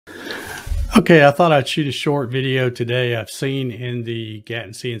Okay, I thought I'd shoot a short video today. I've seen in the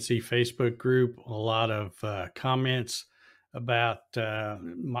Gatton CNC Facebook group a lot of comments about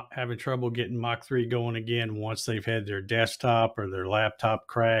having trouble getting Mach 3 going again once they've had their desktop or their laptop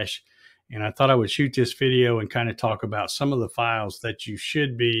crash. And I thought I would shoot this video and kind of talk about some of the files that you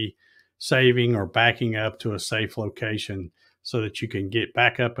should be saving or backing up to a safe location so that you can get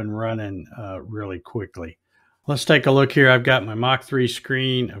back up and running really quickly. Let's take a look here. I've got my Mach 3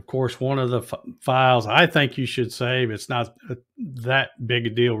 screen. Of course, one of the files I think you should save, it's not that big a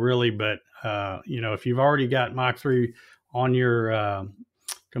deal really, but if you've already got Mach 3 on your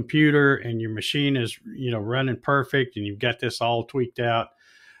computer and your machine is, running perfect and you've got this all tweaked out,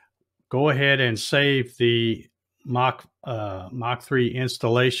 go ahead and save the Mach 3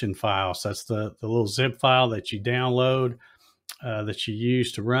 installation files. That's the little zip file that you download. That you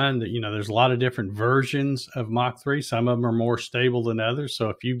use to run. There's a lot of different versions of Mach 3. Some of them are more stable than others.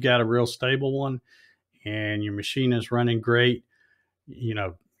 So if you've got a real stable one and your machine is running great,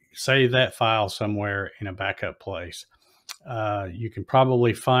 save that file somewhere in a backup place. You can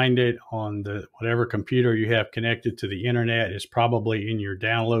probably find it on whatever computer you have connected to the internet. Is probably in your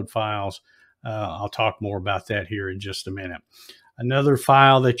download files. I'll talk more about that here in just a minute. Another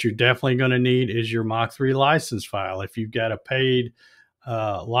file that you're definitely going to need is your Mach 3 license file. If you've got a paid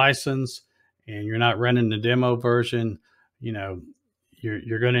license and you're not running the demo version,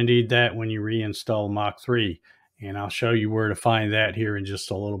 you're going to need that when you reinstall Mach 3. And I'll show you where to find that here in just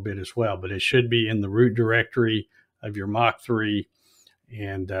a little bit as well. But it should be in the root directory of your Mach 3.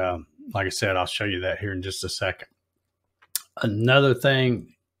 And like I said, I'll show you that here in just a second. Another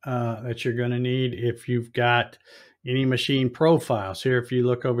thing that you're going to need, if you've got any machine profiles here, if you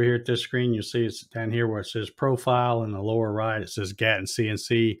look over here at this screen, you'll see it's down here where it says profile. In the lower right, it says Gatton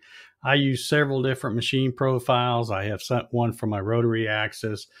CNC. I use several different machine profiles. I have one for my rotary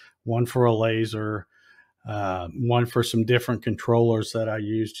axis, one for a laser, one for some different controllers that I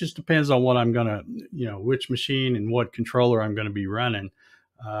use. Just depends on what I'm going to, which machine and what controller I'm going to be running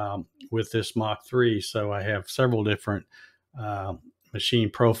with this Mach 3. So I have several different machine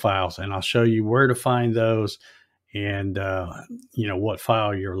profiles, and I'll show you where to find those and what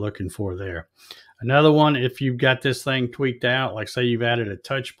file you're looking for there. Another one, if you've got this thing tweaked out, like say you've added a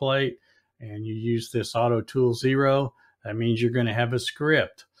touch plate and you use this Auto Tool 0, that means you're going to have a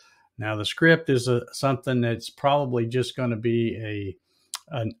script. Now the script is something that's probably just going to be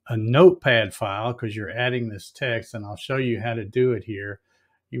a notepad file because you're adding this text, and I'll show you how to do it here.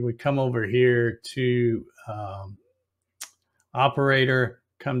 You would come over here to operator,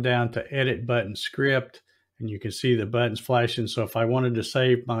 come down to edit button script, and you can see the buttons flashing. So if I wanted to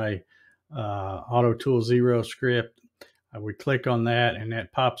save my Auto Tool 0 script, I would click on that and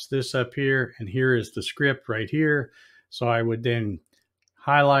that pops this up here. And here is the script right here. So I would then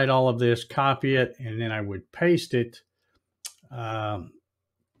highlight all of this, copy it, and then I would paste it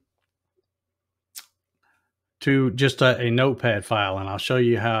to just a notepad file. And I'll show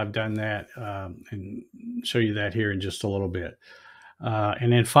you how I've done that and show you that here in just a little bit.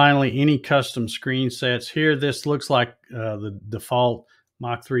 And then finally, any custom screen sets here. This looks like the default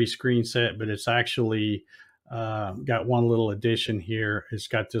Mach 3 screen set, but it's actually got one little addition here. It's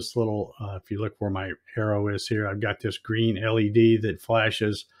got this little, if you look where my arrow is here, I've got this green LED that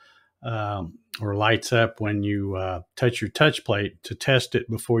flashes or lights up when you touch your touch plate to test it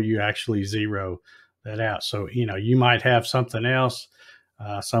before you actually zero that out. So, you might have something else.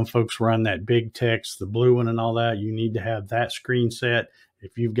 Some folks run that big text, the blue one and all that. You need to have that screen set.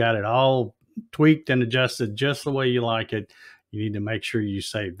 If you've got it all tweaked and adjusted just the way you like it, you need to make sure you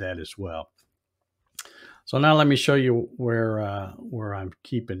save that as well. So now let me show you where I'm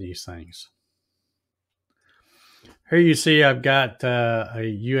keeping these things. Here you see I've got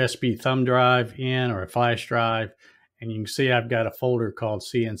a USB thumb drive in, or a flash drive, and you can see I've got a folder called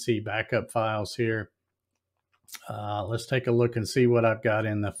CNC backup files here. Let's take a look and see what I've got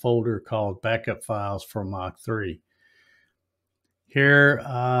in the folder called backup files for Mach 3. Here,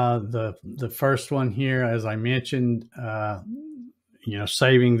 the first one here, as I mentioned,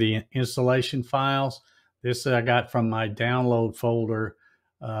 saving the installation files. This I got from my download folder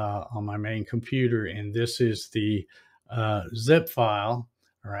on my main computer, and this is the zip file.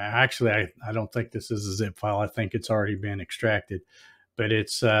 Or actually, I don't think this is a zip file. I think it's already been extracted. But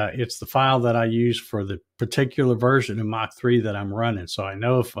it's the file that I use for the particular version of Mach 3 that I'm running. So I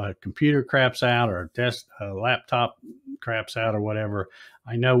know if a computer craps out or a laptop craps out or whatever,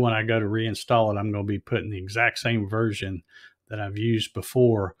 I know when I go to reinstall it, I'm going to be putting the exact same version that I've used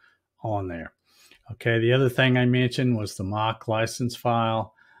before on there. Okay, the other thing I mentioned was the Mach license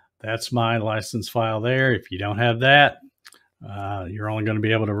file. That's my license file there. If you don't have that, You're only going to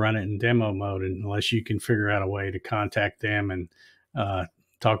be able to run it in demo mode unless you can figure out a way to contact them and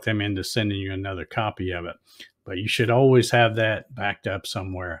talk them into sending you another copy of it. But you should always have that backed up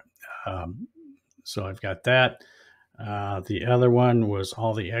somewhere. So I've got that. The other one was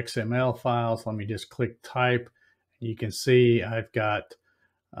all the XML files. Let me just click type. You can see I've got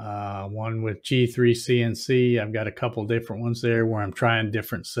one with G3 CNC. I've got a couple different ones there where I'm trying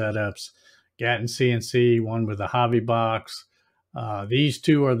different setups. Gatton CNC, one with a hobby box. These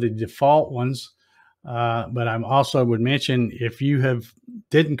two are the default ones. But I'm also would mention if you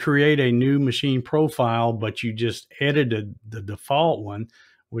didn't create a new machine profile, but you just edited the default one,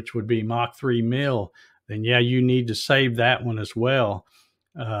 which would be Mach 3 mill, then yeah, you need to save that one as well,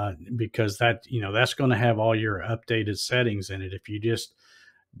 because that's going to have all your updated settings in it. If you just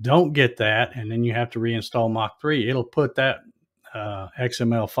don't get that and then you have to reinstall Mach 3, it'll put that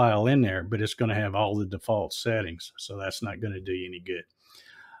XML file in there, but it's going to have all the default settings. So that's not going to do you any good.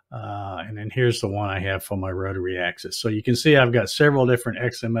 And then here's the one I have for my rotary axis. So you can see I've got several different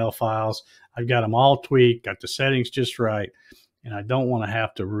XML files. I've got them all tweaked, got the settings just right. And I don't want to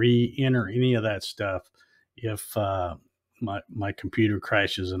have to re-enter any of that stuff if my computer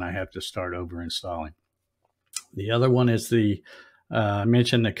crashes and I have to start over installing. The other one is I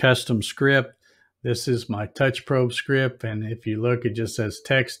mentioned the custom script. This is my touch probe script. And if you look, it just says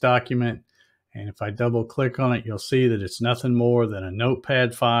text document. And if I double click on it, you'll see that it's nothing more than a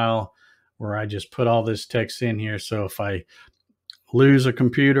notepad file where I just put all this text in here. So if I lose a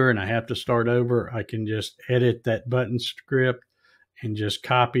computer and I have to start over, I can just edit that button script and just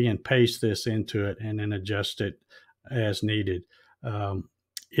copy and paste this into it and then adjust it as needed.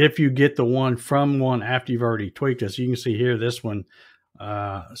 If you get the one from one after you've already tweaked it, so you can see here, this one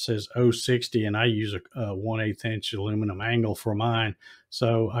says 060 and I use a 1/8 inch aluminum angle for mine.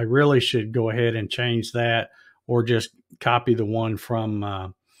 So I really should go ahead and change that, or just copy the one from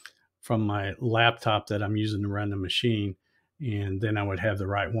my laptop that I'm using to run the machine. And then I would have the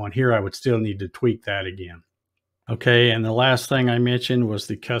right one. Here I would still need to tweak that again. Okay, and the last thing I mentioned was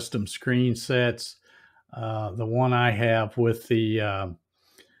the custom screen sets. The one I have with the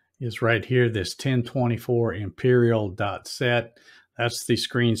is right here, this 1024 Imperial.set. That's the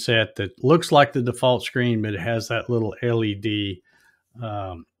screen set that looks like the default screen, but it has that little LED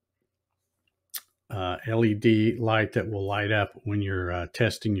LED light that will light up when you're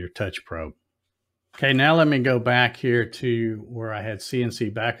testing your touch probe. Okay, now let me go back here to where I had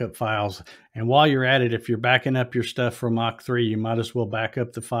CNC backup files. And while you're at it, if you're backing up your stuff from Mach 3, you might as well back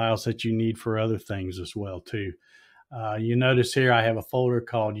up the files that you need for other things as well too. You notice here I have a folder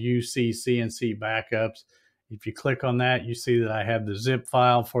called UC CNC Backups. If you click on that, you see that I have the zip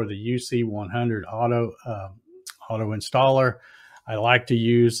file for the UC100 auto installer. I like to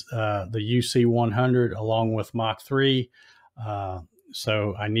use the UC100 along with Mach 3.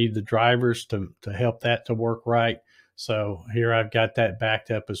 So I need the drivers to help that to work right. So here I've got that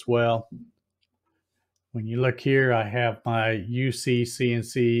backed up as well. When you look here, I have my UC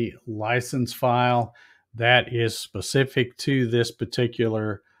CNC license file that is specific to this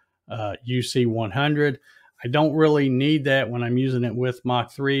particular UC100. I don't really need that when I'm using it with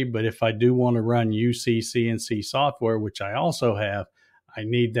Mach 3, but if I do want to run UC CNC software, which I also have, I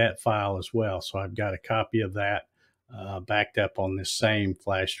need that file as well. So I've got a copy of that backed up on this same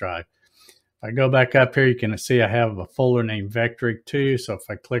flash drive. If I go back up here, you can see I have a folder named Vectric 2. So if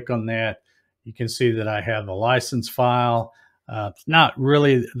I click on that, you can see that I have the license file. It's not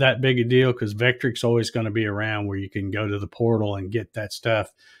really that big a deal because Vectric's always going to be around where you can go to the portal and get that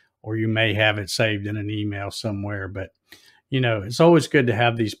stuff, or you may have it saved in an email somewhere. But, you know, it's always good to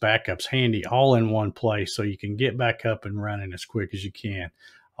have these backups handy all in one place so you can get back up and running as quick as you can.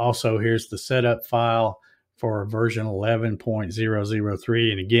 Also, here's the setup file for version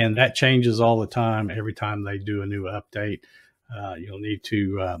 11.003. And again, that changes all the time. Every time they do a new update, you'll need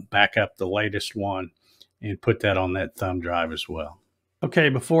to back up the latest one and put that on that thumb drive as well. Okay,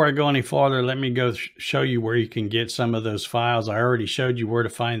 before I go any farther, let me go show you where you can get some of those files. I already showed you where to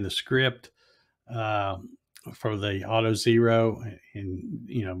find the script for the Auto Zero and,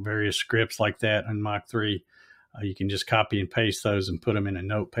 you know, various scripts like that in Mach 3. You can just copy and paste those and put them in a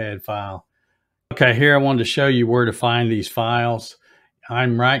notepad file. Okay, here I wanted to show you where to find these files.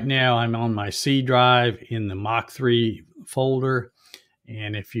 I'm on my C drive in the Mach 3 folder.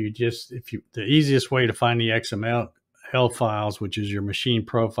 And the easiest way to find the XML files, which is your machine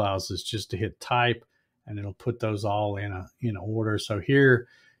profiles, is just to hit type and it'll put those all in order. So here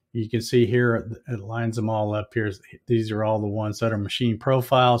you can see here, it lines them all up here. These are all the ones that are machine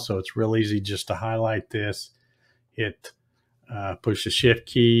profiles. So it's real easy just to highlight this, hit push the shift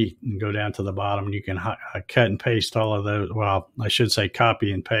key and go down to the bottom, and you can cut and paste all of those. Well, I should say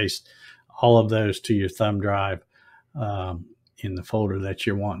copy and paste all of those to your thumb drive in the folder that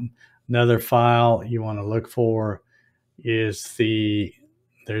you're wanting. Another file you want to look for is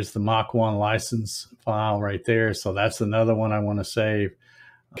there's the Mach 1 license file right there. So that's another one I want to save.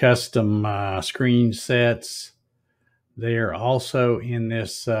 Custom screen sets. They're also in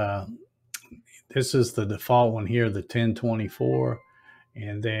this. This is the default one here, the 1024.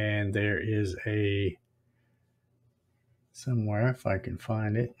 And then there is a somewhere, if I can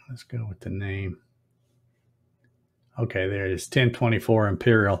find it. Let's go with the name. Okay, there it is, 1024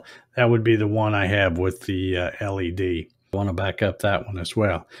 Imperial. That would be the one I have with the LED. I want to back up that one as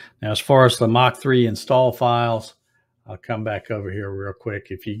well. Now, as far as the Mach 3 install files, I'll come back over here real quick.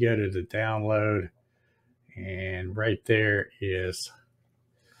 If you go to the download, and right there is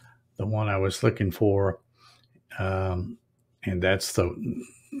the one I was looking for, and that's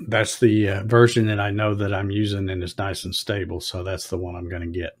the version that I know that I'm using, and it's nice and stable. So that's the one I'm going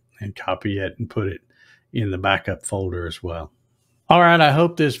to get and copy it and put it in the backup folder as well. All right, I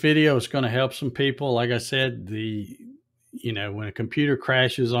hope this video is going to help some people. Like I said, when a computer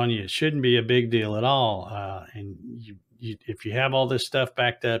crashes on you, it shouldn't be a big deal at all. And if you have all this stuff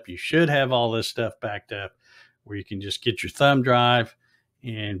backed up, you should have all this stuff backed up where you can just get your thumb drive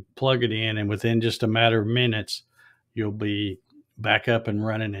and plug it in, and within just a matter of minutes, you'll be back up and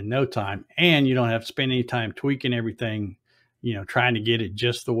running in no time. And you don't have to spend any time tweaking everything, trying to get it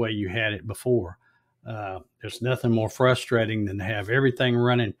just the way you had it before. There's nothing more frustrating than to have everything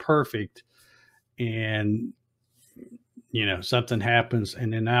running perfect and something happens,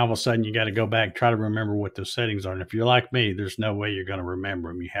 and then now all of a sudden you got to go back and try to remember what those settings are. And if you're like me, there's no way you're going to remember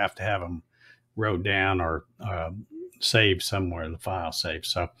them. You have to have them wrote down or saved somewhere, the file saved.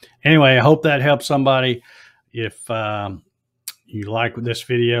 So anyway, I hope that helps somebody. If you like this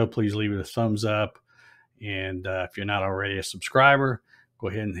video, please leave it a thumbs up. And if you're not already a subscriber, go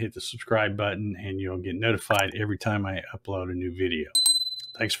ahead and hit the subscribe button, and you'll get notified every time I upload a new video.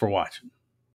 Thanks for watching.